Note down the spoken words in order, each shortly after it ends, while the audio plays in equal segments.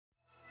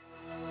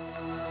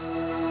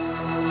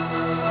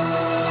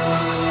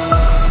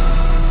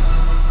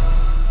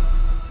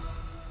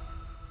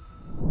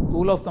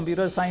School of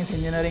Computer Science,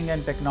 Engineering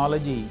and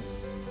Technology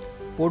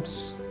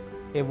puts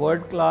a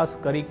world-class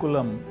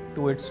curriculum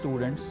to its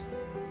students,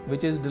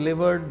 which is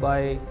delivered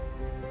by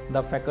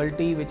the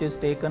faculty which is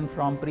taken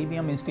from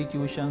premium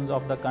institutions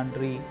of the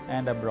country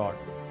and abroad.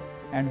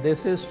 And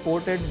this is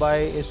supported by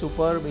a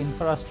superb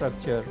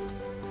infrastructure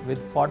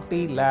with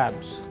 40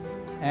 labs.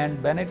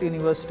 And Bennett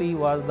University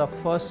was the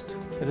first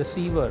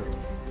receiver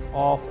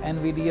of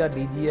NVIDIA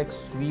DGX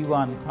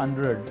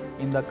V100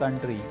 in the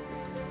country,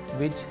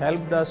 which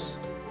helped us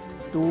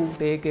to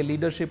take a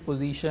leadership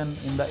position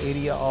in the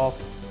area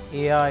of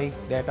AI,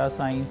 data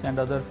science and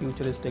other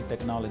futuristic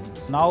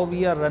technologies. Now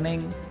we are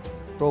running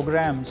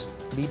programs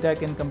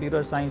BTech in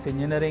Computer Science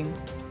Engineering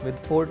with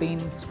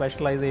 14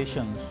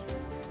 specializations,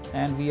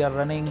 and we are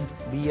running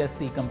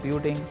BSc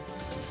Computing,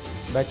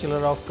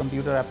 Bachelor of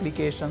Computer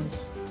Applications,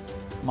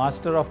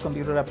 Master of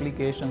Computer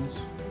Applications,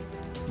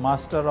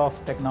 Master of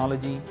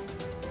Technology,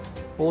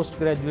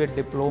 Postgraduate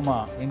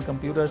Diploma in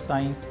Computer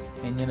Science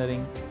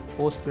Engineering,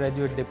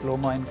 Postgraduate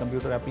Diploma in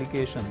Computer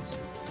Applications,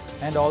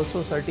 and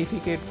also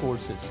certificate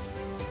courses.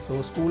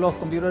 So School of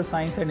Computer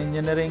Science and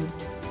Engineering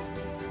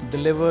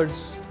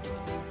delivers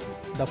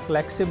the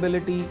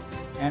flexibility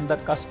and the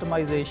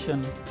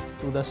customization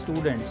to the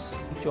students,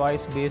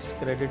 choice-based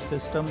credit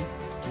system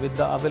with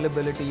the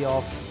availability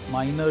of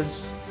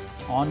minors,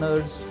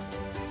 honors,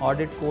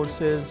 audit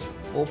courses,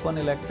 open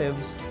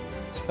electives,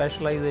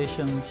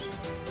 specializations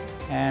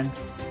and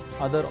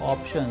other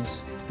options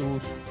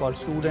for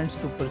students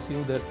to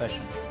pursue their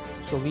passion.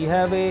 So we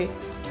have a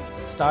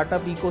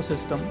startup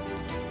ecosystem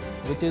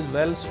which is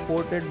well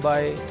supported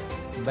by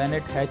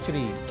Bennett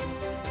Hatchery,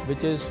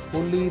 which is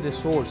fully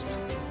resourced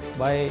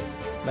by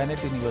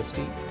Bennett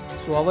University.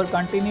 So our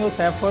continuous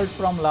efforts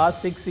from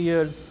last 6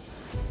 years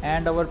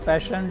and our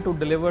passion to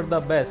deliver the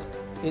best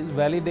is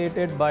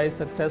validated by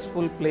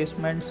successful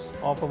placements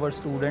of our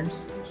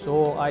students.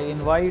 So I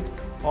invite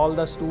all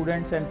the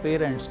students and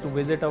parents to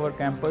visit our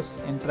campus,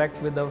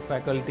 interact with our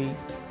faculty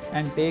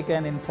and take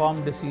an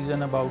informed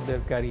decision about their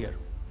career.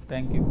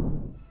 Thank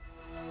you.